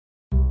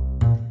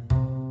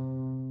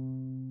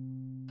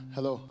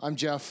Hello, I'm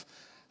Jeff.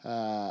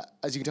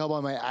 As you can tell by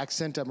my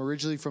accent, I'm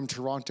originally from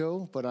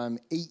Toronto, but I'm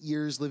 8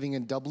 years living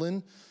in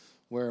Dublin,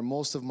 where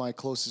most of my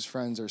closest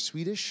friends are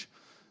Swedish.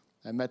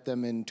 I met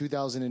them in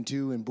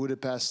 2002 in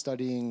Budapest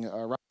studying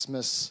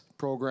Erasmus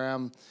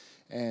program,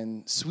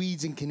 and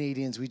Swedes and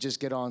Canadians, we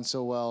just get on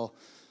so well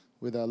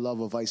with a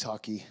love of ice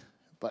hockey.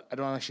 But I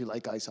don't actually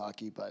like ice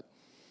hockey, but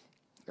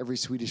every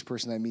Swedish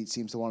person I meet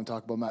seems to want to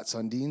talk about Mats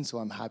Sundin, so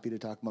I'm happy to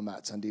talk about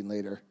Mats Sundin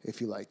later,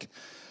 if you like.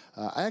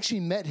 I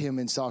actually met him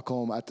in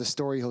Stockholm at the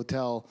Story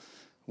Hotel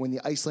when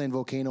the Iceland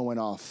volcano went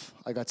off.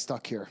 I got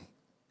stuck here.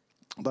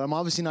 But I'm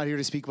obviously not here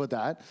to speak about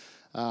that.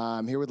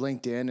 I'm here with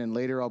LinkedIn, and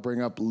later I'll bring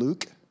up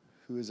Luke,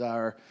 who is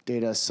our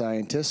data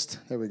scientist.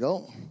 There we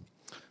go.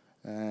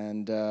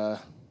 And we'll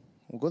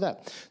go with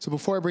that. So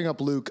before I bring up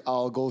Luke,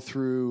 I'll go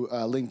through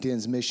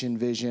LinkedIn's mission,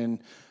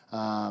 vision,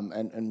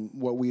 and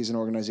what we as an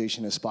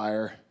organization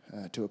aspire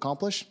to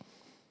accomplish.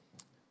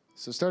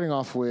 So starting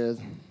off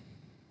with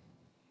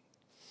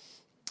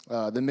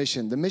the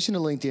mission. The mission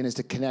of LinkedIn is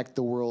to connect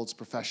the world's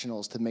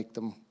professionals to make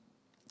them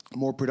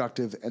more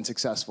productive and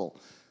successful.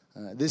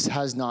 This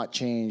has not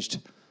changed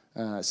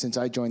since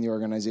I joined the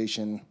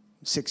organization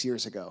 6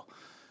 years ago.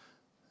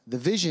 The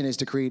vision is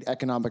to create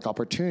economic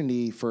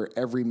opportunity for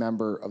every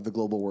member of the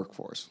global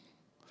workforce.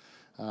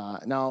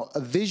 Now, a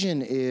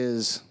vision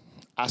is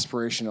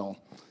aspirational.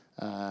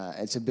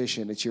 It's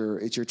ambition. It's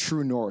your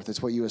true north.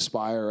 It's what you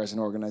aspire as an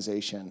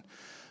organization.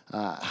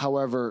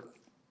 However,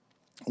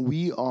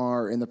 we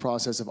are in the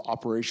process of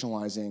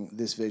operationalizing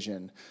this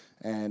vision,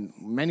 and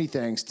many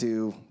thanks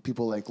to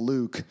people like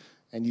Luke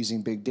and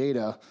using big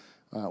data,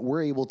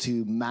 we're able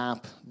to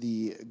map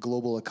the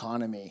global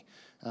economy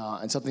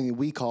and something that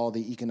we call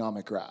the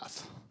economic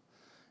graph.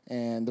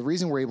 And the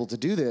reason we're able to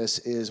do this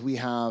is we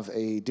have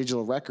a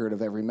digital record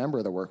of every member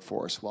of the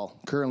workforce. Well,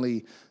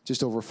 currently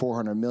just over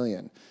 400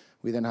 million.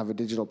 We then have a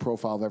digital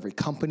profile of every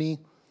company,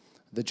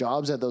 the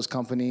jobs at those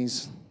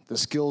companies, the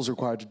skills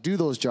required to do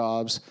those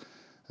jobs,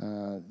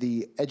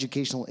 the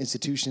educational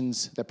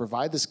institutions that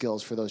provide the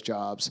skills for those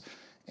jobs,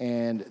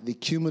 and the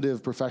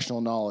cumulative professional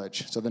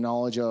knowledge. So the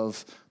knowledge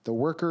of the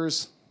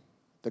workers,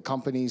 the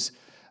companies,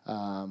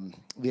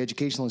 the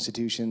educational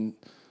institution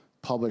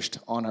published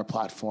on our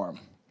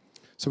platform.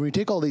 So when you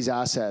take all these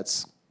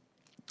assets,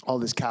 all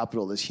this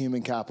capital, this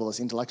human capital, this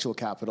intellectual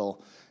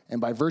capital,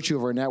 and by virtue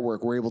of our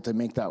network, we're able to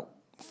make that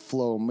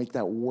flow, make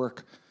that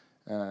work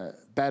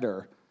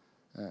better,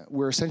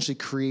 we're essentially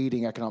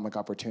creating economic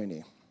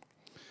opportunity.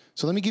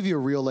 So let me give you a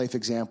real-life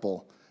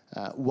example.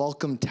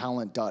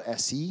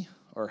 WelcomeTalent.se,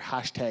 or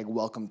hashtag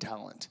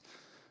WelcomeTalent.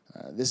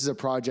 This is a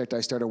project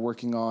I started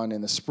working on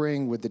in the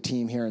spring with the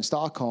team here in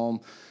Stockholm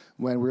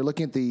when we were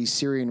looking at the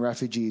Syrian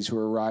refugees who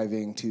are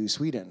arriving to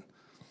Sweden.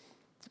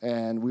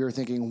 And we were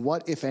thinking,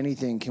 what, if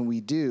anything, can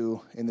we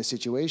do in this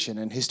situation?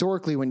 And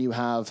historically, when you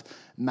have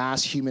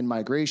mass human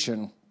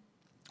migration,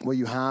 what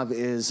you have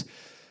is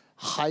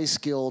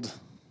high-skilled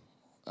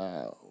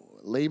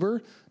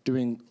labor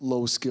doing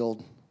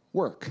low-skilled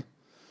work,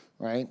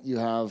 right? You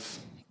have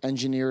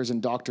engineers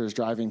and doctors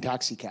driving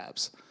taxi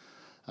cabs.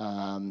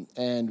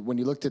 And when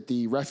you looked at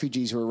the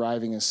refugees who are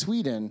arriving in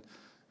Sweden,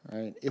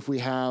 right, if we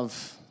have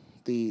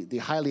the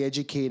highly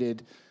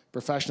educated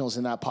professionals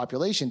in that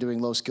population doing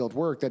low-skilled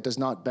work, that does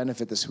not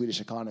benefit the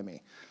Swedish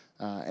economy.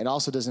 It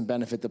also doesn't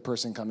benefit the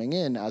person coming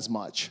in as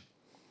much.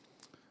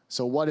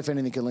 So what, if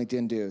anything, can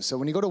LinkedIn do? So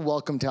when you go to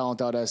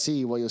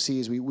welcometalent.se, what you'll see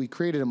is we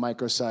created a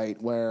microsite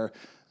where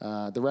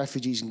the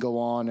refugees can go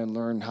on and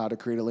learn how to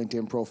create a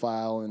LinkedIn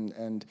profile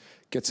and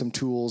get some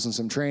tools and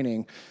some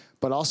training.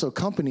 But also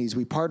companies,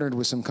 we partnered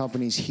with some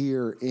companies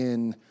here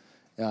in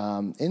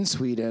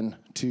Sweden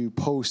to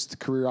post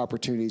career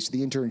opportunities,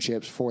 the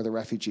internships for the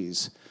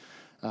refugees.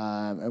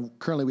 And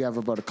currently we have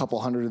about a couple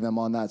hundred of them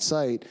on that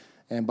site.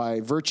 And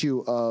by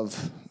virtue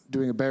of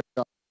doing a better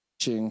job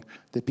matching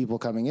the people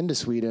coming into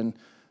Sweden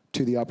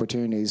to the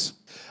opportunities,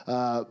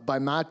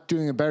 by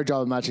doing a better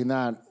job of matching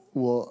that,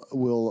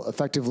 will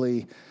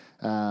effectively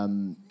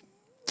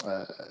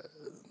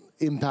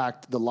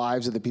impact the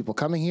lives of the people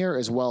coming here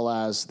as well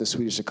as the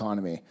Swedish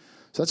economy.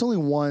 So that's only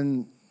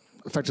one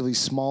effectively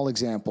small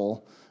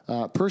example,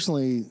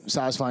 personally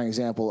satisfying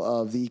example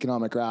of the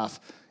economic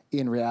graph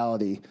in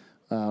reality,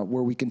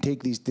 where we can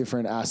take these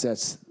different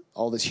assets,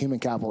 all this human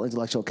capital,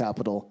 intellectual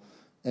capital,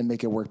 and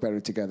make it work better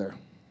together.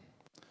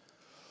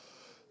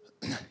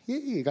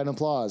 You got an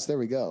applause. There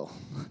we go.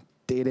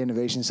 Data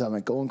Innovation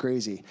Summit, going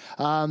crazy.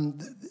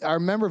 Our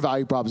member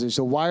value proposition,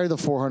 so why are the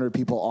 400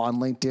 people on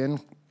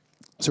LinkedIn?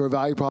 So our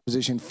value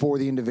proposition for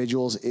the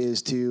individuals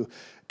is to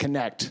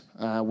connect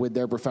with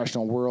their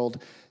professional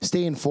world,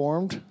 stay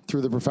informed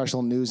through the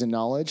professional news and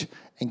knowledge,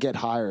 and get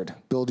hired,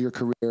 build your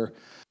career.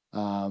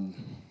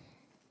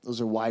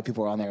 Those are why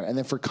people are on there. And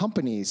then for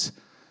companies,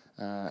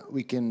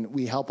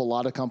 we help a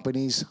lot of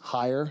companies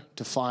hire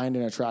to find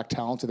and attract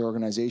talent to their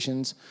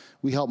organizations.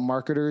 We help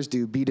marketers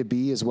do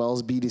B2B as well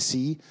as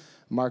B2C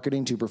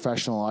marketing to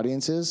professional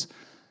audiences.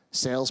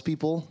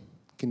 Salespeople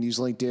can use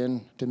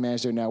LinkedIn to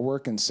manage their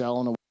network and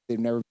sell in a way they've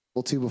never been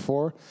able to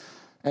before.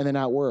 And then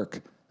at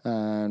work,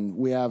 And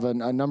we have a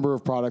number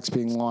of products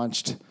being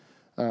launched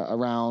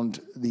around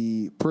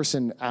the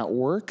person at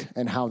work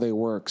and how they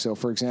work. So,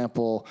 for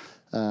example,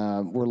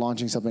 we're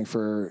launching something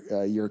for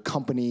your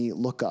company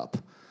lookup.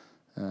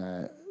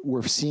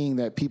 We're seeing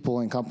that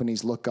people in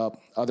companies look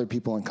up other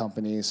people in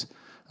companies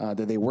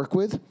that they work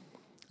with.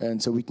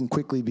 And so we can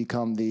quickly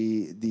become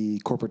the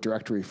corporate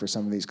directory for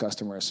some of these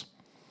customers.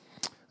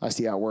 That's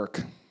the at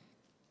work.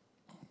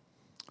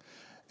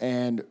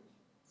 And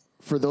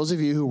for those of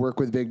you who work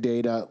with big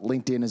data,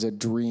 LinkedIn is a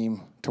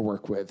dream to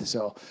work with.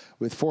 So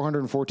with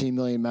 414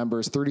 million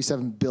members,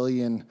 37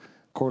 billion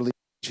quarterly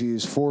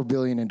views, 4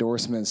 billion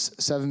endorsements,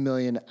 7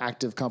 million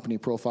active company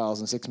profiles,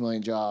 and 6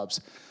 million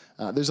jobs,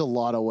 there's a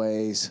lot of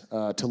ways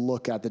to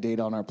look at the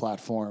data on our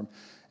platform.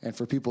 And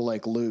for people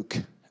like Luke,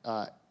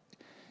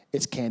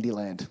 it's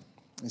Candyland.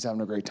 He's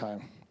having a great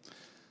time.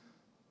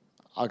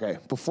 Okay,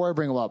 before I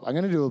bring him up, I'm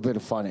going to do a bit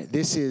of fun.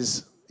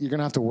 You're going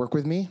to have to work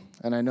with me,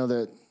 and I know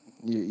that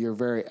you're a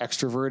very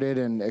extroverted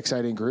and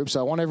exciting group, so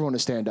I want everyone to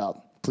stand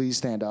up. Please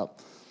stand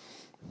up.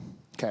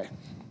 Okay.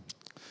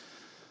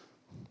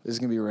 This is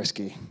going to be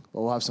risky,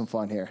 but we'll have some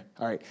fun here.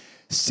 All right.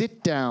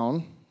 Sit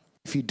down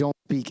if you don't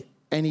speak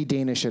any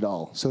Danish at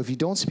all. So if you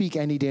don't speak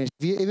any Danish,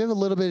 if you have a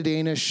little bit of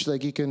Danish,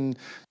 like you can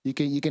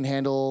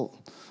handle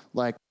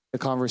like a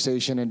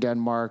conversation in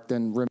Denmark,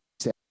 then remain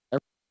there.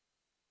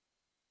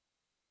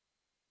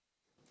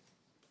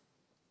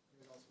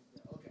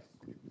 Okay.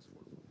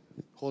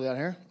 Hold down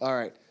here. All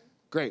right.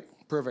 Great.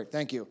 Perfect.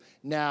 Thank you.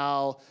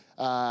 Now,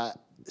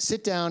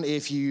 sit down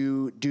if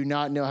you do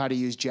not know how to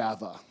use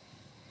Java.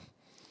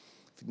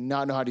 If you do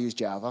not know how to use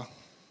Java.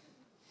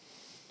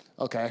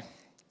 Okay.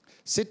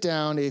 Sit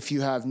down if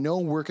you have no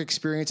work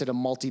experience at a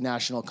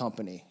multinational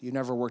company. You've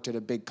never worked at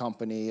a big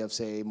company of,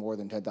 say, more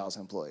than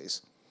 10,000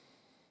 employees.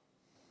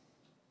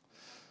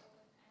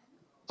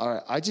 All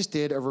right, I just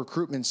did a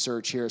recruitment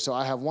search here. So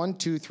I have 1,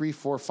 2, 3,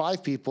 4,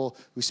 5 people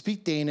who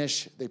speak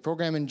Danish, they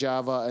program in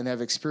Java, and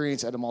have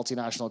experience at a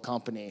multinational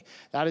company.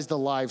 That is the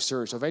live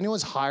search. So if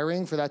anyone's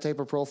hiring for that type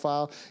of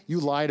profile, you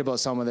lied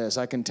about some of this,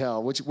 I can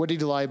tell. What did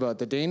you lie about,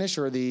 the Danish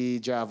or the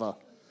Java?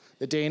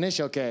 The Danish?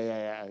 Okay,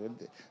 yeah.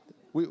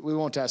 We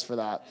won't test for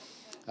that.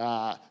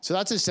 So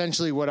that's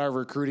essentially what our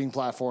recruiting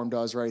platform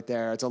does right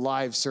there. It's a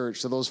live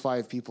search. So those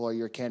 5 people are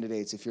your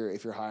candidates if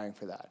you're hiring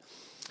for that.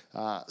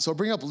 So I'll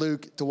bring up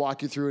Luke to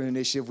walk you through an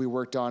initiative we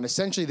worked on.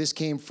 Essentially, this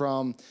came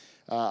from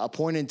a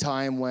point in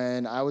time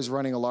when I was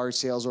running a large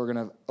sales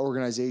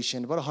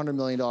organization, about $100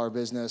 million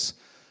business,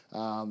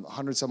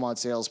 100 some odd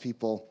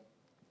salespeople.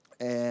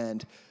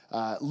 And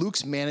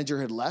Luke's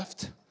manager had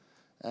left,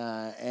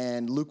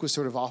 and Luke was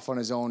sort of off on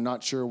his own,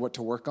 not sure what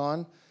to work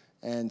on.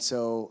 And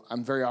so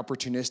I'm very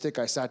opportunistic.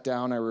 I sat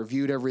down, I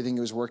reviewed everything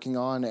he was working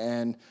on,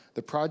 and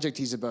the project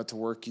he's about to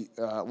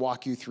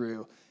walk you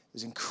through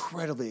is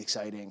incredibly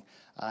exciting.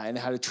 And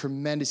it had a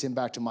tremendous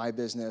impact to my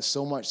business,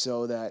 so much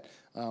so that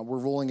we're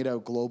rolling it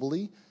out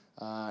globally.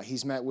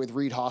 He's met with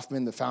Reid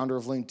Hoffman, the founder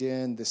of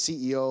LinkedIn. The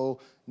CEO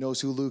knows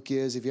who Luke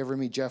is. If you ever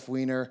meet Jeff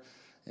Weiner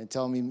and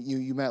tell him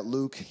you met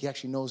Luke, he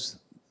actually knows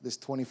this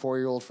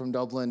 24-year-old from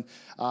Dublin.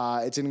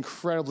 It's an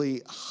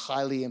incredibly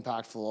highly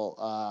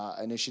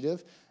impactful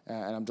initiative,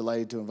 and I'm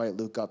delighted to invite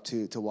Luke up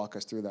to walk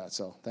us through that.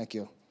 So thank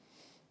you.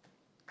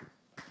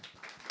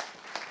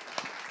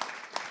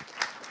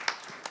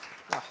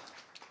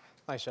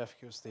 Nice, Jeff.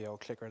 Give us the old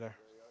clicker there.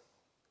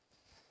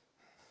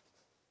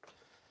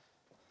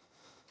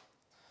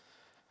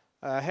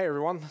 Hey,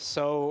 everyone.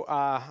 So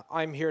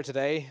I'm here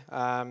today.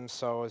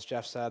 So as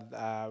Jeff said,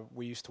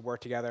 we used to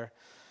work together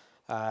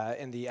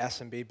in the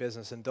SMB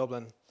business in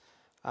Dublin.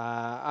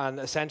 And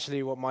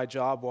essentially what my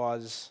job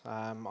was,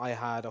 I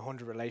had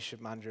 100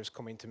 relationship managers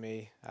coming to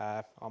me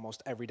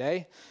almost every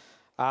day.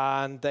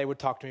 And they would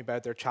talk to me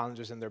about their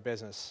challenges in their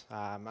business.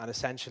 And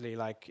essentially,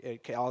 like,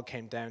 it all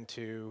came down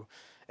to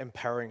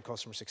empowering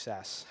customer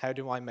success. How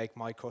do I make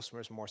my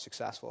customers more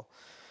successful?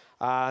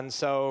 And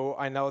so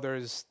I know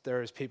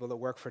there's people that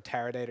work for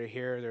Teradata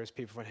here. There's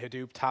people from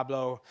Hadoop,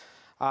 Tableau.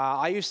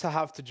 I used to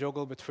have to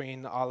juggle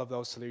between all of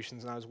those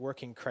solutions, and I was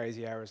working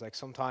crazy hours, like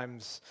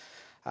sometimes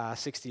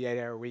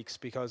 68-hour weeks,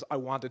 because I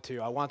wanted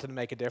to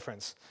make a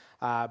difference.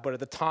 But at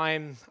the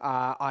time,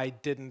 I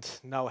didn't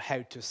know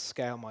how to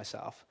scale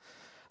myself.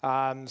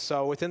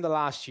 So within the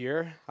last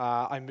year,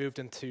 I moved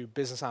into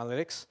business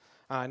analytics.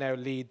 I now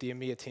lead the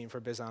EMEA team for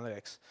business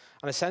analytics.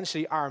 And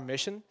essentially, our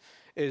mission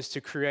is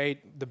to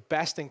create the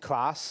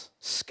best-in-class,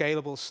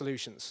 scalable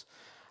solutions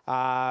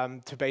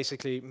to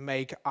basically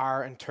make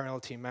our internal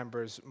team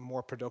members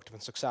more productive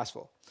and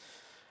successful.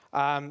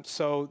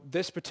 So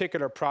this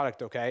particular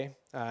product,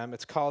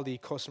 it's called the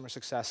Customer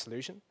Success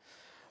Solution.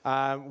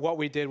 What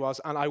we did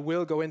was, and I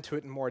will go into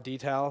it in more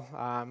detail,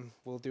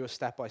 we'll do a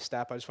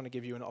step-by-step. I just want to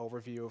give you an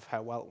overview of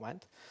how well it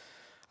went.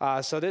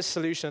 So this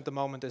solution at the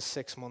moment is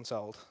 6 months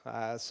old.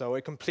 So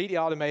it completely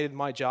automated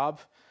my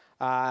job,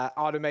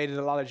 automated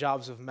a lot of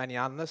jobs of many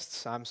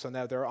analysts. So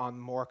now they're on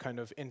more kind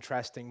of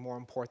interesting, more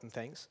important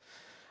things.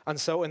 And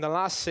so in the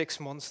last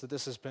 6 months that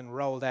this has been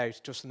rolled out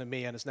just in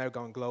EMEA and is now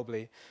going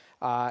globally,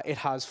 it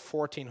has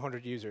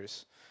 1,400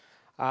 users.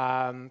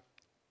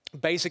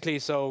 basically,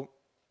 so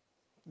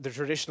the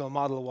traditional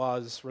model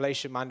was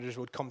relationship managers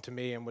would come to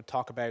me and would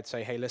talk about,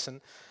 say, hey,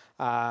 listen,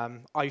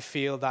 I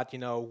feel that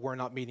we're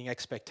not meeting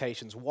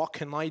expectations. What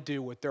can I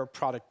do with their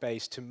product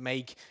base to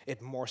make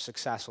it more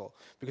successful?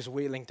 Because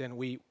we at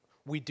LinkedIn,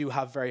 we do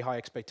have very high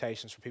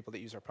expectations for people that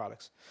use our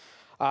products.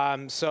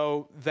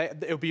 So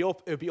it'll be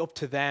up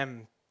to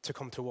them to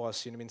come to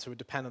us. You know what I mean? So it would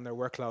depend on their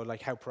workload,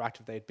 like how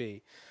proactive they'd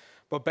be.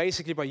 But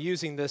basically, by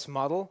using this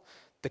model,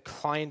 the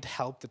client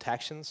help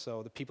detection,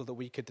 so the people that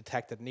we could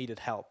detect that needed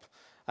help,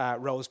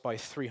 rose by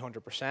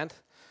 300%.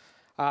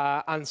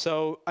 And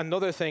so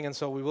another thing, and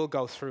so we will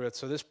go through it.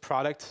 So this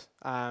product,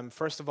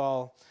 first of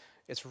all,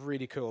 it's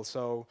really cool.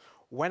 So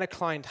when a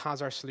client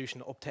has our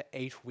solution up to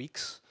 8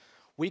 weeks,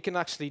 we can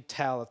actually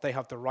tell if they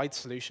have the right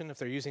solution, if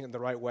they're using it the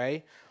right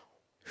way,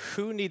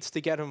 who needs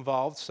to get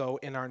involved, so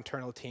in our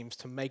internal teams,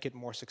 to make it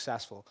more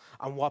successful,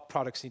 and what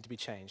products need to be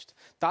changed.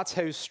 That's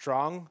how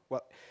strong,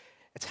 well,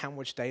 it's how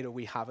much data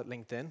we have at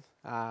LinkedIn.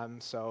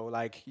 So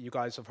like you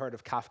guys have heard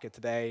of Kafka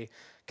today,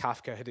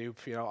 Kafka,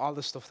 Hadoop, all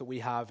the stuff that we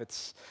have,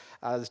 it's,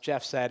 as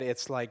Jeff said,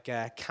 it's like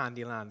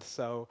Candyland.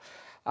 So,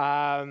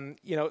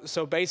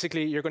 so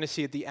basically you're going to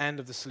see at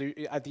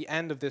the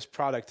end of this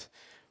product,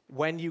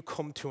 when you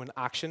come to an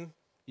action,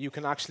 you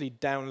can actually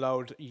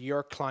download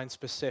your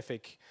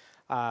client-specific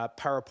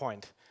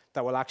PowerPoint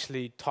that will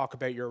actually talk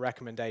about your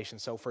recommendation.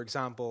 So for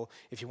example,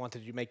 if you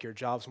wanted to make your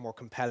jobs more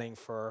compelling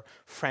for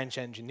French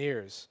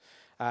engineers,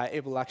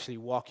 it will actually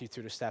walk you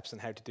through the steps on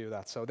how to do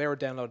that. So they were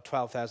downloaded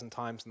 12,000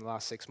 times in the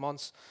last 6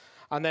 months.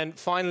 And then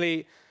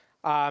finally,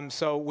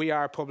 so we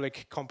are a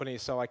public company,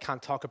 so I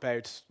can't talk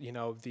about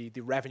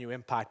the revenue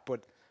impact,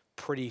 but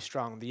pretty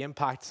strong. The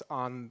impact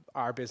on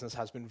our business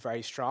has been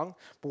very strong.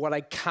 But what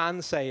I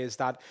can say is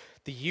that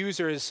the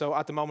users, so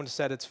at the moment I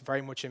said it's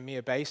very much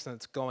EMEA based and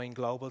it's going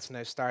global. It's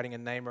now starting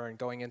in Namer and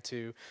going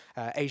into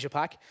Asia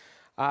Pac.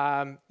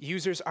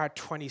 Users are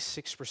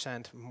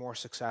 26% more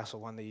successful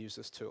when they use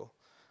this tool.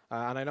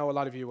 And I know a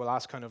lot of you will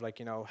ask kind of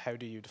like, how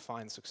do you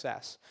define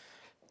success?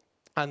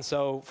 And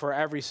so for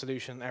every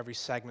solution, every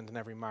segment, and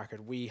every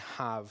market, we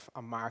have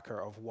a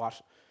marker of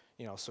what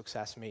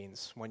success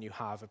means when you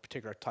have a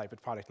particular type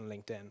of product on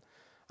LinkedIn.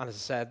 And as I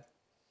said,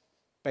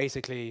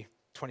 basically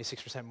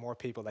 26% more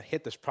people that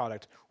hit this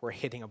product were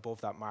hitting above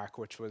that mark,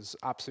 which was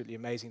absolutely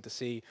amazing to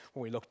see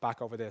when we looked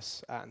back over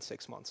this in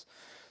 6 months.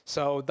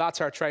 So that's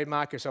our trade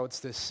marker, so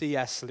it's the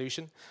CS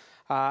solution.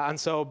 And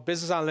so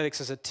business analytics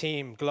as a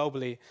team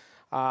globally,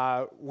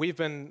 we've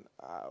been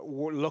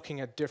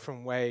looking at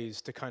different ways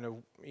to kind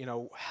of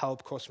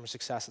help customer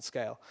success at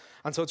scale.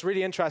 And so it's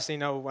really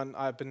interesting, when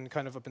I've been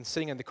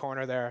sitting in the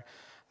corner there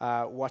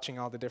watching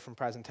all the different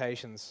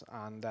presentations,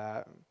 and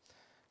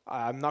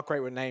I'm not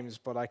great with names,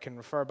 but I can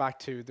refer back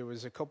to, there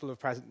was a couple of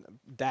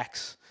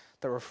decks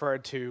that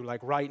referred to,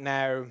 like right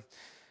now,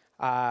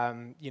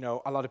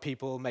 a lot of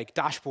people make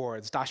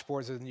dashboards.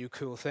 Dashboards are the new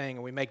cool thing,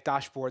 and we make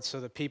dashboards so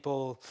that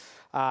people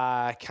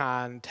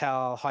can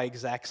tell high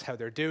execs how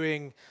they're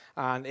doing,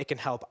 and it can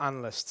help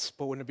analysts.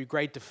 But wouldn't it be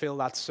great to fill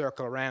that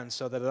circle around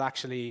so that it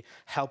actually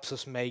helps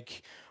us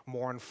make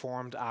more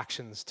informed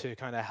actions to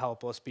kind of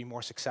help us be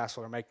more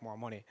successful or make more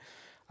money?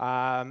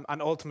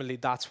 And ultimately,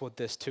 that's what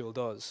this tool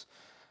does.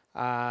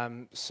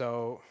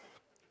 So,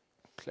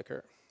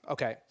 clicker.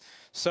 Okay,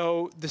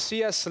 so the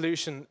CS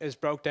solution is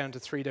broke down to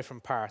 3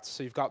 different parts.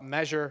 So you've got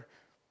measure,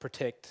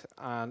 predict,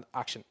 and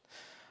action.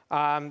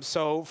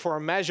 So for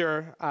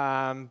measure,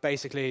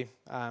 basically,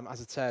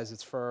 as it says,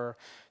 it's for,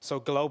 so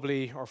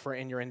globally or for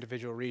in your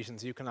individual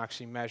regions, you can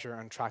actually measure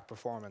and track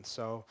performance.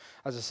 So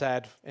as I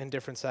said, in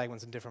different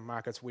segments, in different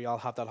markets, we all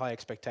have that high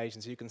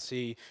expectation. So you can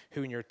see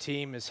who in your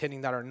team is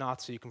hitting that or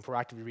not, so you can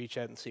proactively reach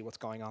out and see what's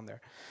going on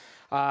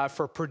there.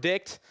 For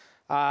predict,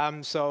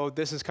 so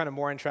this is kind of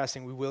more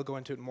interesting. We will go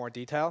into it in more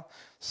detail.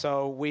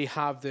 So we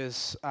have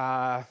this,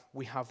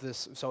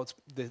 so it's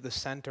the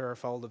center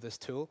fold of this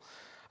tool.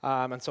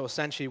 And so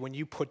essentially, when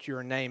you put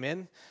your name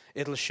in,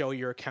 it'll show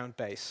your account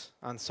base.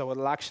 And so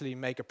it'll actually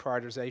make a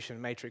prioritization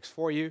matrix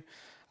for you,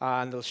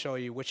 and it'll show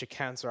you which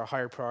accounts are a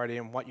higher priority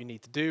and what you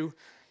need to do.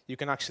 You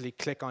can actually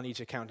click on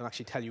each account and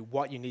actually tell you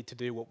what you need to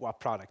do with what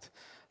product.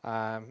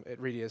 It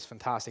really is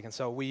fantastic. And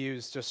so we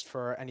use, just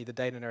for any of the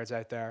data nerds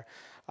out there,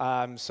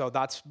 so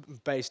that's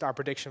based, our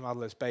prediction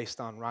model is based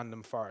on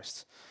random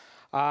forests.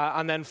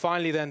 And then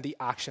finally then the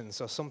action,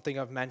 so something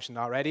I've mentioned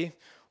already.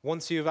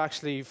 Once you've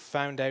actually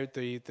found out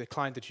the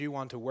client that you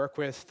want to work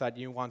with, that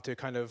you want to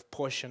kind of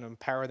push and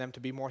empower them to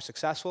be more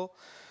successful,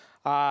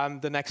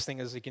 the next thing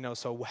is,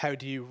 so how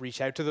do you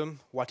reach out to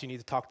them? What do you need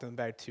to talk to them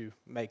about to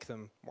make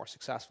them more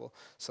successful?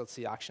 So it's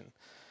the action.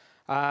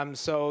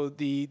 So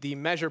the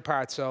measure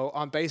part, so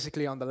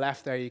basically on the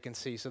left there you can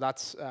see, so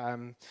that's,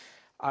 I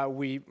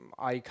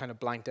kind of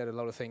blanked out a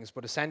lot of things,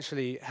 but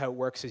essentially how it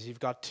works is you've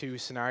got 2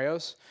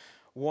 scenarios.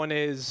 One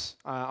is,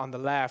 on the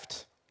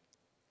left,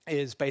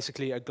 is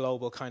basically a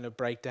global kind of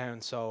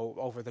breakdown, so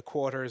over the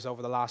quarters,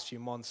 over the last few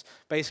months,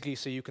 basically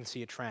so you can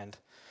see a trend.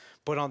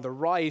 But on the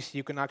right,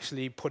 you can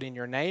actually put in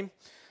your name,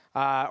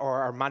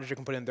 or our manager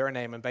can put in their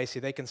name, and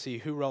basically they can see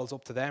who rolls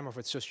up to them, or if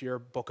it's just your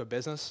book of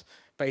business,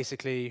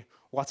 basically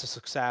what's a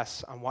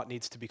success and what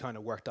needs to be kind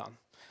of worked on.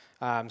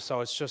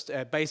 So it's just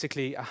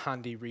basically a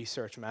handy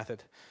research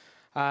method.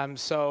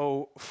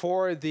 So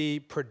for the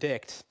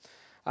predict,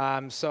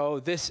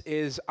 so this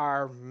is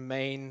our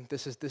main.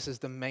 This is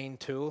the main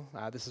tool.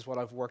 This is what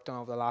I've worked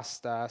on over the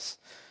last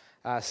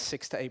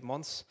 6 to 8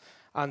 months.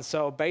 And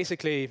so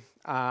basically,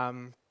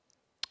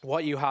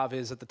 what you have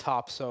is at the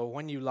top. So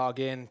when you log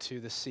in to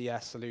the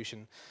CS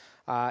solution,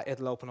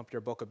 it'll open up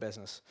your book of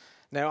business.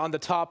 Now on the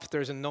top,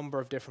 there's a number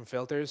of different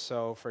filters.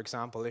 So for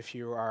example, if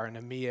you are an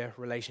EMEA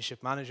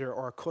relationship manager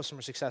or a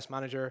customer success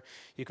manager,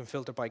 you can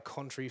filter by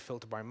country,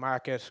 filter by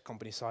market,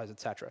 company size,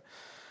 etc.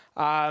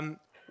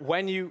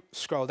 When you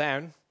scroll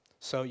down,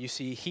 so you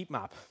see heat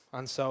map.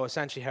 And so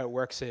essentially how it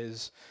works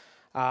is,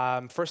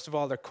 first of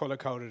all, they're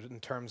color-coded in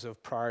terms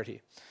of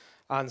priority.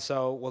 And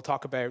so we'll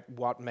talk about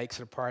what makes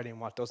it a priority and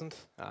what doesn't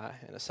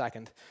in a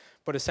second.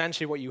 But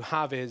essentially what you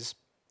have is,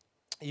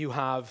 you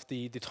have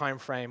the time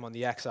frame on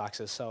the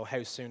x-axis, so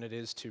how soon it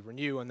is to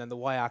renew, and then the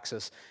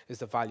y-axis is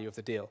the value of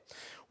the deal.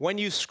 When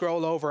you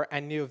scroll over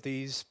any of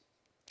these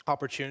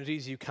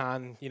opportunities, you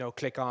can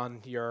click on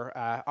your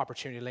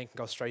opportunity link and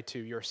go straight to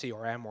your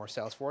CRM or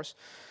Salesforce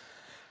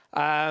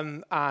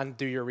and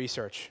do your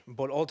research.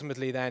 But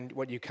ultimately then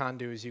what you can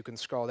do is you can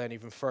scroll down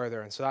even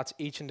further, and so that's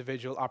each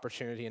individual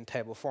opportunity in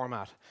table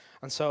format.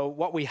 And so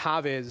what we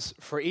have is,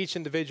 for each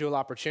individual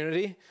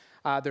opportunity,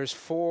 there's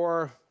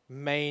 4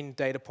 main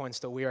data points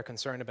that we are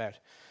concerned about,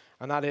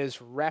 and that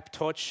is rep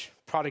touch,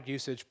 product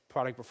usage,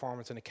 product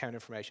performance, and account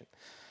information.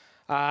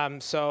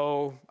 Just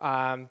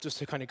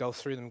to kind of go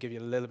through them, give you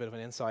a little bit of an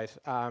insight.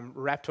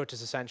 Rep touch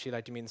is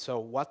essentially so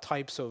what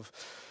types of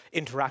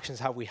interactions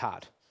have we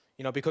had?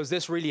 Because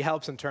this really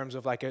helps in terms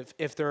of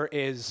if there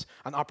is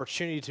an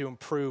opportunity to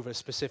improve a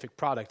specific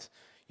product.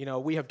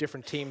 We have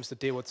different teams that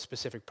deal with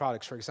specific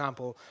products. For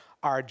example,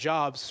 our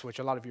jobs, which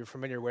a lot of you are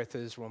familiar with,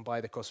 is run by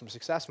the customer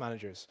success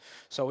managers.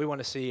 So we want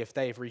to see if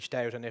they've reached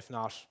out, and if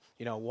not,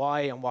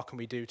 why, and what can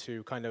we do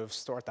to kind of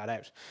sort that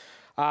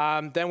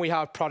out. Then we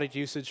have product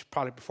usage,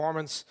 product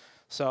performance.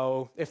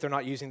 So if they're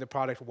not using the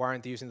product, why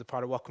aren't they using the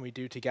product? What can we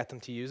do to get them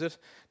to use it,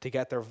 to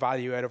get their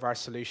value out of our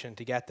solution,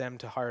 to get them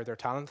to hire their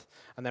talent?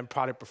 And then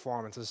product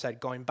performance, as I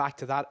said, going back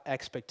to that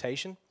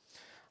expectation.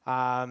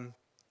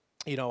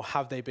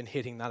 Have they been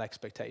hitting that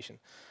expectation?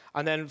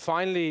 And then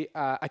finally,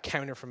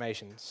 account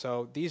information.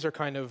 So these are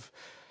kind of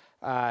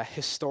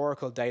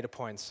historical data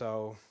points.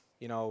 So,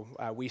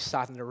 we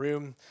sat in a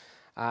room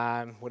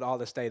with all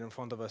this data in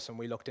front of us, and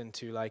we looked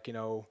into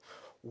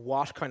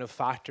what kind of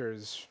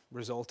factors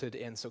resulted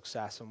in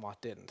success and what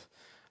didn't.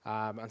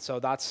 And so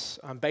that's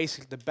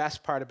basically the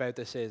best part about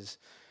this is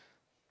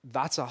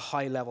that's a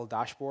high-level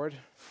dashboard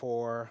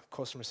for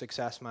customer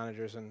success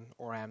managers and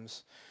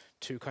RMs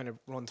to kind of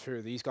run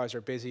through. These guys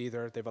are busy,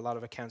 they have a lot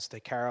of accounts to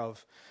take care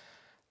of.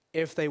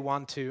 If they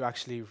want to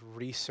actually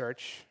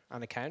research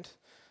an account,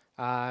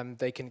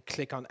 they can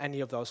click on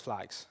any of those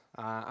flags.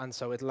 And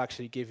so it'll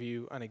actually give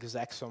you an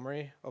exec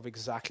summary of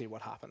exactly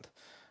what happened.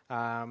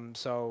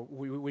 So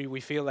we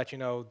feel that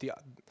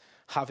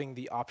having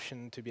the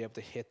option to be able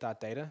to hit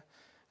that data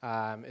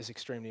is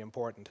extremely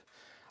important.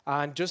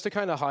 And just to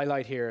kind of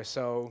highlight here,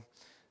 so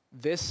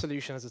this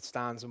solution as it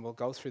stands, and we'll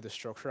go through the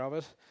structure of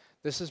it,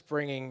 this is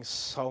bringing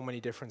so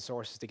many different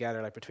sources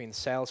together, between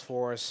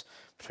Salesforce,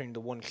 between the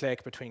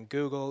one-click, between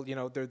Google.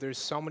 There's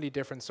so many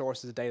different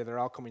sources of data that are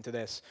all coming to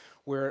this.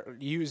 We're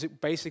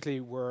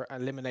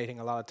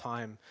eliminating a lot of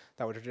time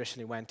that would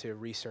traditionally went to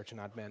research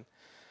and admin.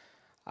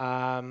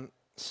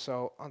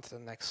 So on to the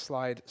next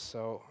slide.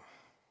 So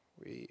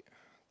the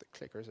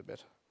clicker's a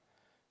bit.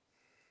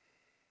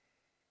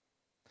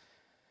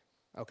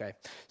 Okay,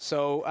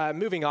 so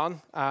moving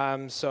on.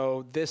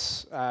 So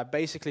this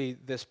basically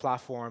this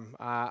platform,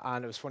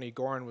 and it was funny.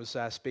 Goran was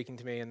speaking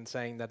to me and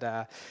saying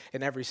that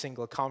in every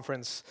single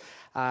conference,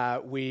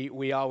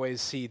 we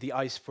always see the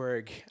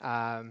iceberg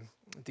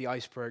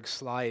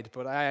slide.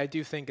 But I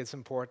do think it's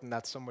important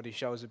that somebody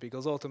shows it,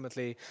 because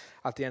ultimately,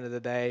 at the end of the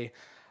day,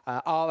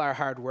 all our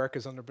hard work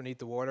is beneath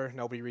the water.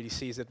 Nobody really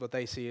sees it. What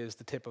they see is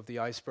the tip of the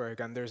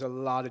iceberg. And there's a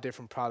lot of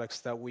different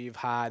products that we've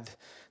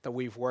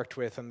worked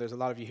with, and there's a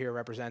lot of you here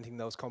representing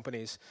those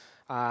companies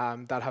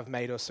that have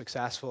made us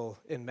successful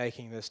in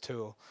making this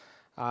tool.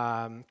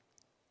 And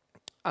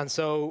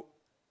so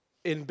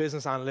in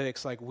business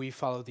analytics, we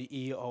follow the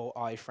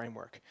EOI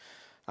framework.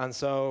 And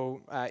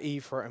so E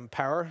for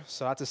empower.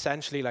 So that's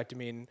essentially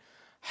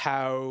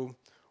how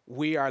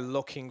we are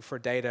looking for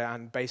data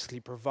and basically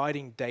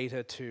providing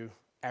data to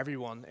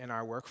everyone in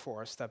our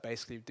workforce that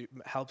basically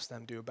helps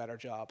them do a better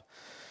job.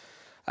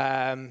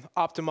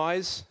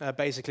 Optimize,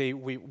 basically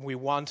we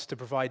want to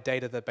provide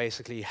data that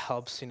basically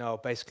helps,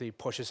 basically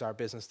pushes our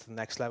business to the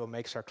next level,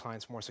 makes our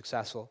clients more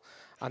successful.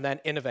 And then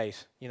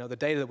innovate, the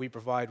data that we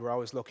provide, we're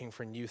always looking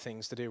for new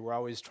things to do. We're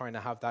always trying to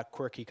have that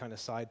quirky kind of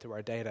side to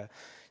our data.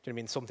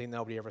 Something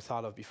nobody ever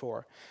thought of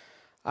before.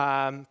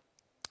 And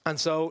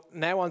so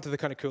now on to the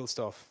kind of cool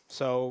stuff.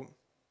 So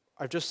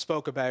I've just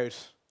spoke about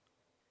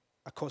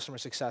a customer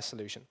success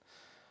solution.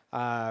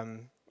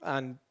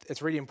 And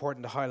it's really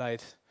important to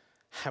highlight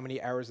how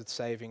many hours it's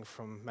saving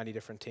from many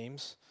different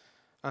teams.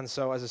 And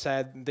so, as I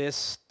said,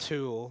 this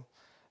tool,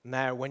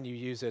 now when you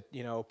use it,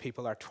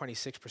 people are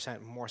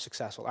 26% more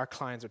successful. Our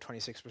clients are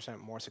 26%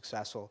 more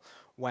successful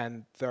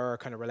when their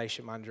kind of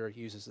relationship manager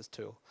uses this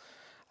tool.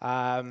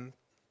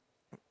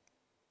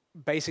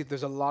 Basically,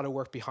 there's a lot of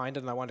work behind it,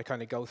 and I want to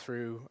kind of go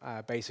through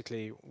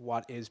basically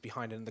what is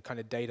behind it and the kind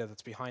of data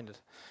that's behind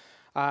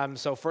it.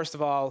 So first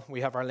of all,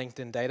 we have our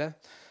LinkedIn data.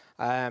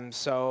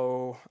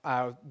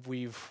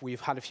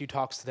 We've had a few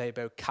talks today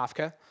about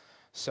Kafka.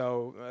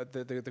 So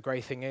the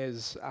great thing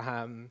is,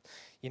 and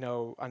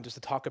just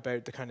to talk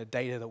about the kind of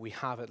data that we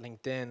have at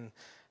LinkedIn,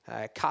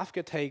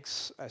 Kafka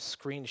takes a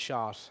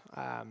screenshot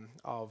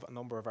of a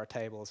number of our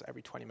tables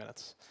every 20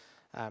 minutes.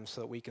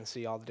 So that we can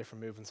see all the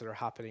different movements that are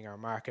happening in our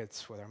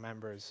markets, with our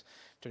members,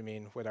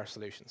 with our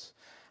solutions.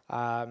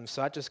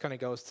 So that just kind of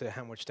goes to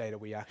how much data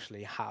we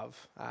actually have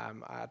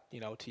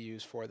to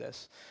use for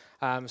this.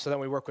 So then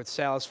we work with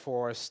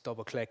Salesforce,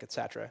 DoubleClick,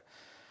 etc.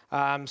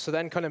 So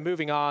then kind of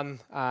moving on,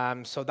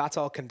 so that's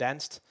all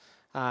condensed.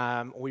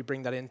 We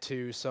bring that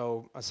into,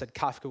 so I said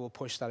Kafka will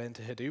push that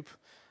into Hadoop.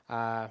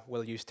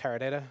 We'll use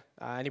Teradata.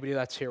 Anybody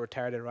that's here with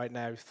Teradata right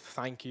now,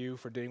 thank you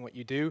for doing what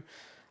you do.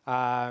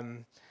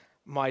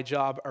 My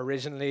job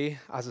originally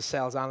as a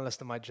sales analyst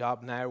and my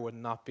job now would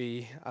not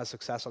be as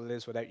successful as it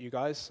is without you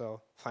guys,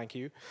 so thank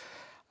you.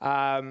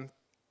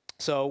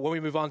 So when we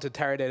move on to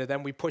Teradata,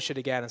 then we push it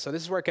again. And so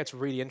this is where it gets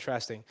really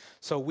interesting.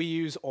 So we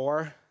use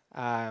OR.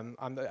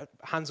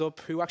 Hands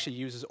up, who actually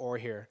uses OR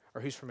here,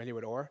 or who's familiar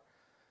with OR?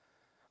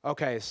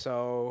 Okay,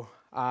 so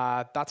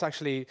that's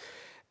actually,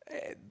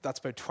 that's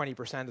about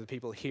 20% of the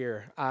people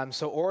here.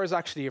 So OR is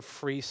actually a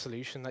free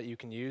solution that you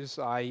can use.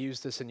 I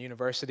used this in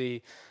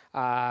university.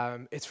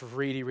 It's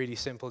really, really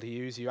simple to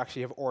use. You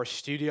actually have OR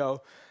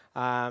Studio.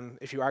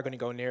 If you are going to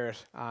go near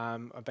it,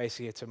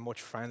 basically it's a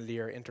much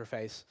friendlier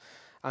interface.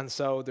 And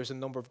so there's a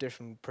number of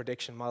different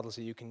prediction models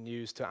that you can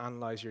use to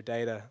analyze your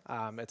data.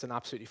 It's an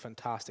absolutely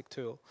fantastic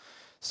tool.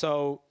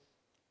 So,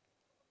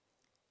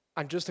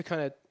 and just to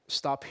kind of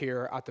stop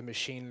here at the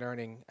machine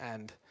learning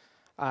end.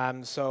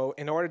 So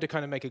in order to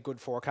kind of make a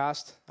good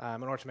forecast,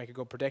 in order to make a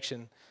good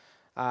prediction,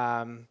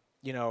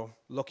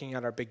 looking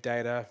at our big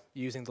data,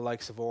 using the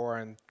likes of OR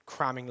and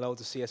cramming loads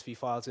of CSV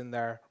files in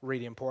there,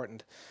 really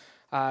important.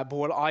 But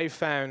what I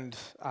found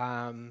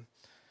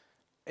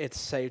it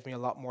saved me a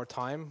lot more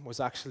time was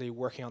actually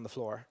working on the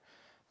floor.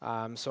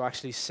 So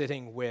actually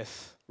sitting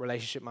with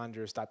relationship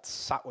managers that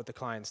sat with the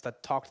clients,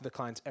 that talk to the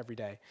clients every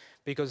day,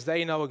 because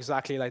they know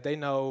exactly, they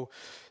know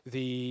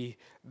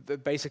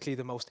basically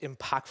the most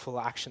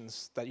impactful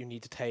actions that you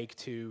need to take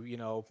to,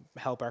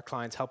 help our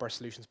clients, help our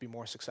solutions be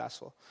more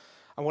successful.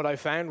 And what I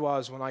found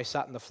was when I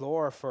sat on the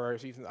floor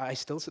I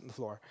still sit on the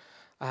floor.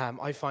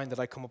 I find that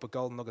I come up with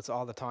golden nuggets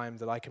all the time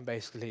that I can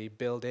basically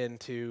build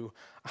into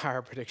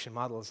our prediction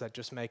models that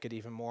just make it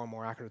even more and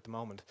more accurate at the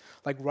moment.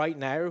 Like right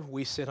now,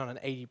 we sit on an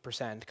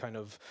 80% kind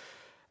of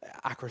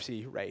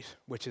accuracy rate,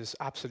 which is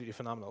absolutely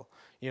phenomenal.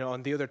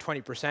 And the other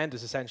 20%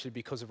 is essentially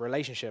because of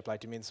relationship.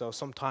 So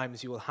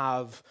sometimes you will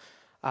have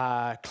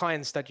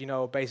clients that,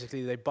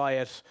 basically they buy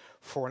it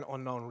for an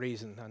unknown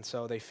reason. And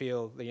so they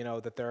feel,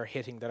 that they're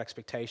hitting that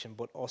expectation.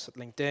 But us at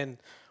LinkedIn,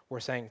 we're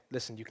saying,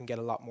 listen, you can get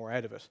a lot more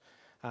out of it.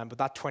 But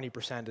that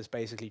 20% is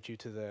basically due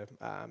to the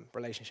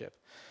relationship.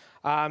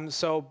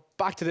 So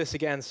back to this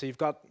again. So you've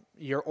got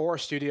your OR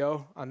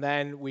Studio, and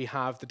then we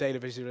have the data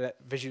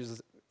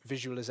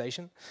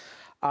visualization.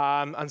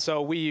 And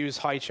so we use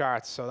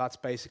Hyperight. So that's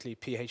basically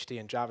PHP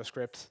and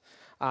JavaScript.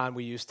 And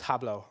we use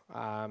Tableau.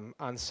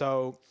 And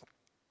so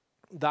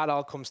that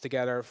all comes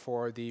together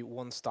for the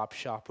one-stop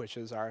shop, which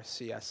is our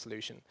CS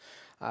solution,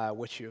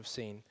 which you have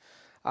seen.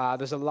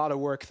 There's a lot of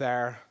work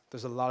there.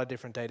 There's a lot of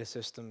different data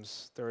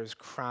systems. There's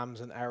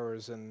crams and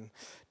hours and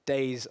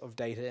days of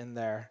data in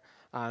there.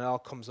 And it all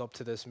comes up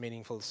to this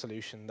meaningful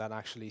solution that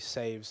actually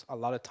saves a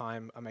lot of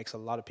time and makes a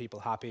lot of people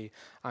happy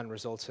and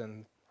results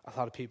in a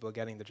lot of people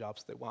getting the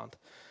jobs they want.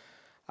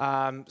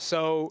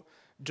 So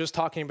just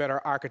talking about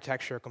our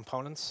architecture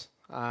components.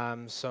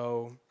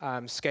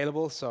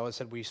 Scalable. So I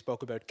said we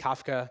spoke about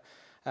Kafka,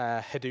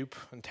 Hadoop,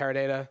 and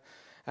Teradata.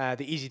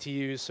 The easy to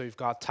use, so you've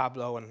got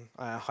Tableau and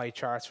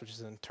Hyperight, which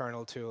is an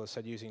internal tool, I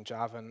said using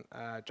Java and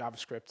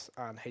JavaScript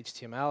and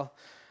HTML.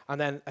 And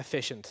then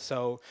efficient.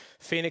 So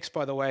Phoenix,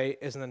 by the way,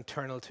 is an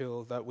internal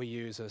tool that we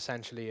use.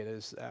 Essentially, it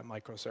is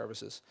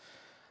microservices.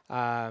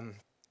 And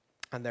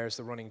there's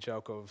the running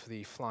joke of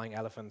the flying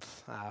elephant,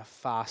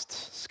 fast,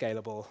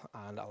 scalable,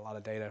 and a lot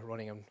of data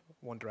running in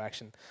one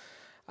direction.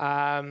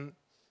 Putting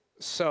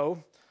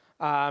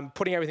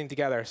everything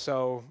together.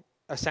 So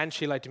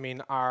essentially,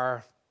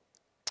 our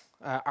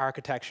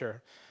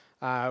architecture,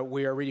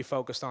 we are really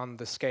focused on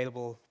the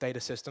scalable data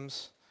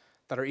systems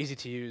that are easy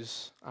to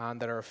use and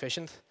that are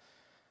efficient.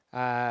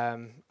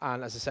 And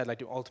as I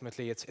said,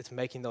 ultimately, it's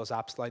making those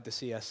apps like the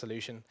CS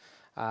solution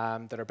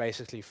that are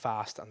basically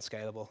fast and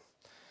scalable.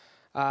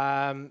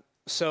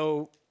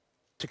 So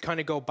to kind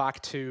of go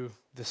back to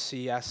the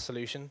CS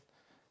solution,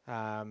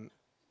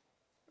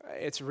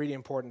 it's really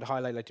important to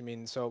highlight, like, I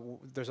mean, so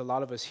there's a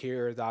lot of us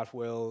here that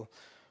will,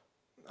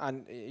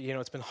 and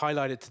it's been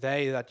highlighted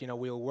today that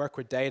we'll work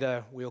with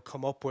data, we'll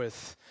come up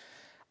with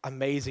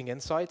amazing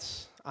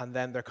insights, and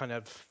then they're kind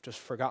of just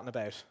forgotten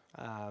about.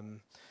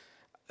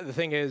 The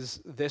thing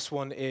is, this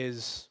one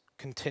is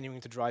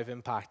continuing to drive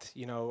impact.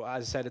 As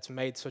I said, it's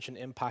made such an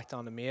impact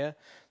on EMEA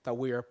that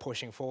we are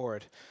pushing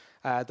forward.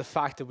 The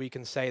fact that we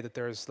can say that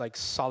there's like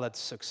solid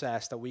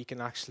success, that we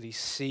can actually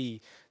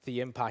see the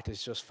impact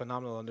is just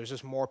phenomenal, and there's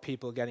just more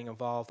people getting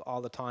involved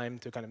all the time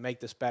to kind of make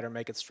this better,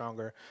 make it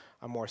stronger,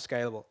 and more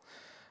scalable.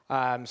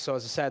 So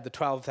as I said, the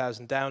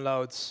 12,000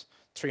 downloads,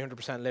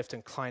 300% lift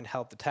in client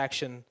help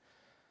detection,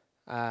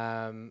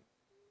 and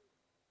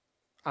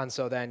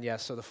so then,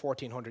 yes, so the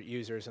 1,400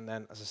 users, and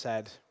then, as I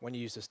said, when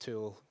you use this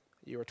tool,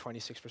 you are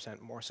 26%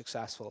 more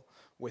successful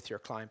with your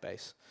client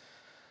base.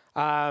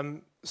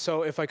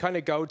 So if I kind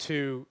of go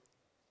to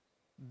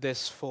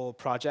this full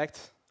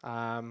project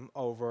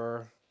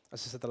over,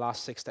 as I said, the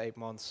last 6 to 8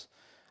 months,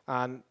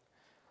 and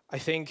I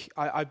think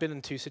I've been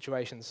in 2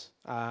 situations.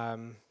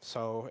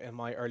 So in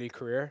my early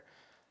career,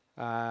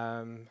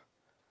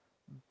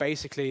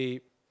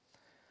 basically,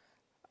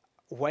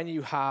 when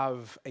you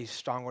have a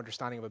strong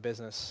understanding of a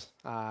business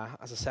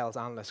as a sales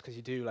analyst, because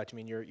you do, like, I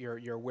mean,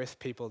 you're with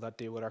people that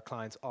deal with our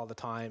clients all the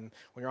time.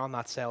 When you're on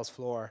that sales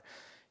floor,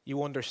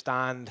 you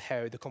understand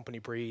how the company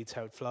breathes,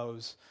 how it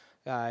flows.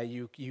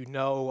 You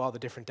know all the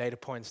different data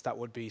points that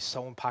would be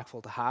so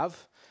impactful to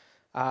have.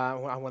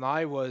 When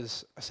I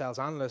was a sales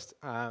analyst,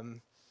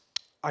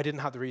 I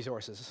didn't have the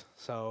resources.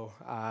 So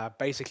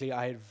basically,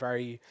 I had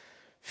very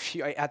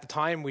few. At the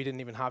time, we didn't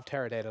even have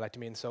Teradata, like, I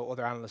mean, so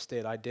other analysts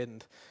did. I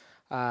didn't.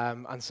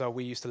 And so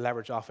we used to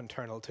leverage off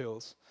internal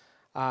tools.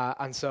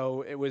 And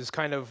so it was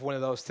kind of one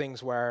of those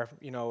things where,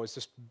 it's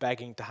just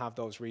begging to have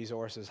those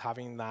resources,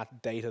 having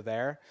that data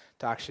there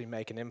to actually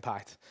make an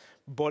impact.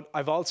 But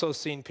I've also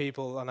seen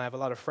people, and I have a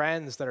lot of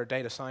friends that are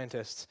data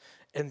scientists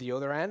in the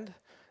other end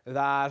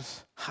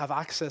that have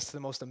access to the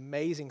most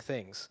amazing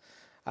things.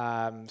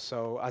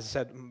 So as I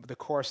said, the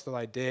course that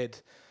I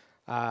did,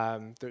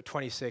 the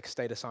 26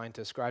 data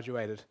scientists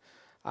graduated,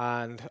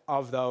 and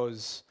of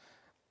those,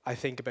 I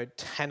think about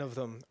 10 of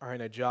them are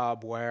in a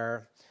job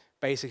where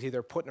basically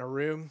they're put in a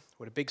room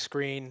with a big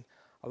screen,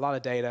 a lot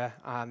of data,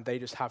 and they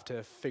just have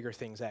to figure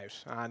things out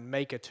and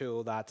make a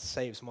tool that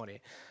saves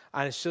money.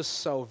 And it's just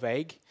so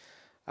vague.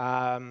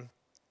 And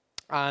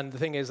the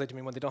thing is, like, I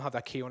mean, when they don't have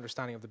that key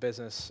understanding of the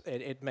business,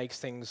 it makes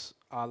things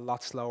a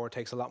lot slower,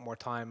 takes a lot more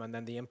time, and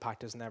then the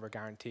impact is never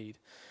guaranteed.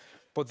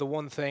 But the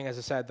one thing, as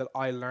I said, that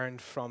I learned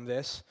from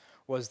this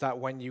was that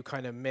when you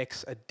kind of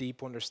mix a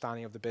deep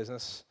understanding of the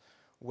business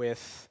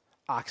with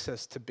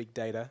access to big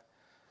data,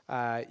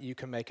 you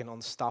can make an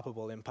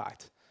unstoppable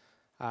impact.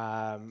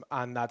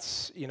 And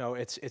that's,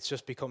 it's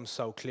just become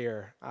so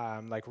clear.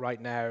 Like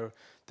right now,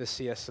 the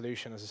CS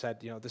solution, as I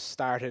said, this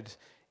started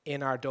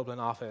in our Dublin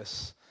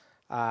office.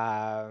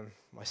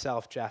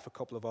 Myself, Jeff, a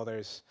couple of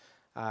others,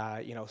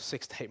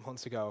 6 to 8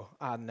 months ago,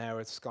 and now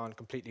it's gone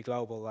completely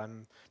global.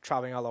 I'm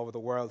traveling all over the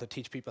world to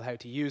teach people how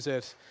to use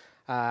it,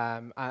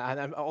 and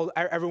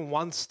everyone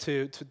wants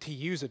to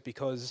use it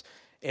because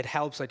it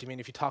helps. Like, I mean,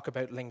 if you talk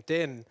about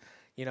LinkedIn,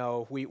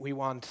 we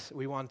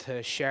want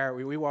to share.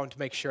 We want to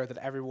make sure that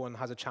everyone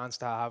has a chance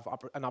to have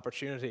an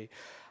opportunity,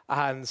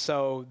 and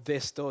so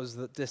this does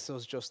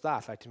just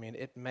that. Like, I mean,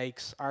 it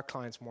makes our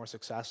clients more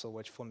successful,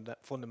 which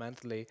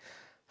fundamentally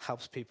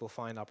helps people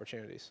find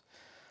opportunities.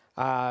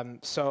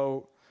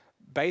 So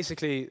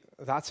basically,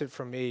 that's it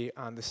from me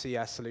on the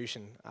CS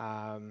solution.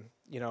 I'm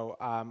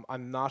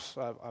not.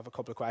 I have a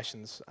couple of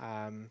questions.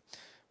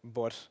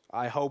 But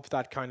I hope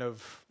that kind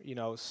of,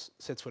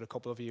 sits with a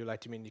couple of you.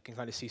 Like, I mean, you can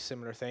kind of see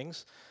similar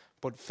things,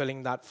 but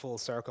filling that full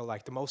circle.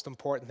 Like, the most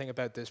important thing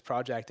about this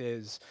project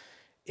is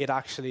it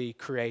actually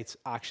creates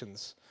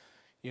actions.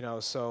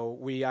 So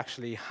we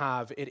actually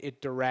have,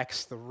 it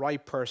directs the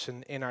right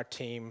person in our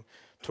team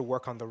to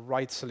work on the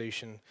right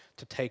solution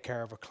to take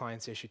care of a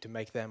client's issue to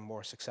make them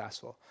more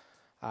successful.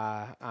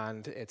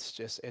 And it's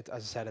just, as I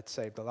said, it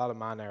saved a lot of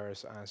man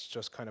hours, and it's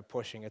just kind of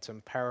pushing, it's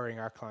empowering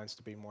our clients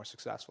to be more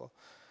successful.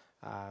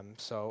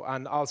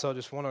 And also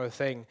just one other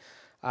thing,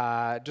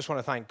 just want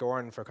to thank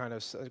Gordon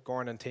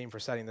and team for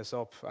setting this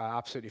up.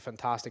 Absolutely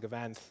fantastic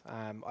event.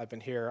 I've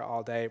been here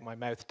all day, my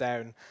mouth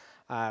down,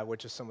 with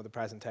just some of the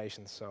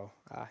presentations. So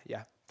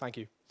yeah, thank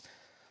you.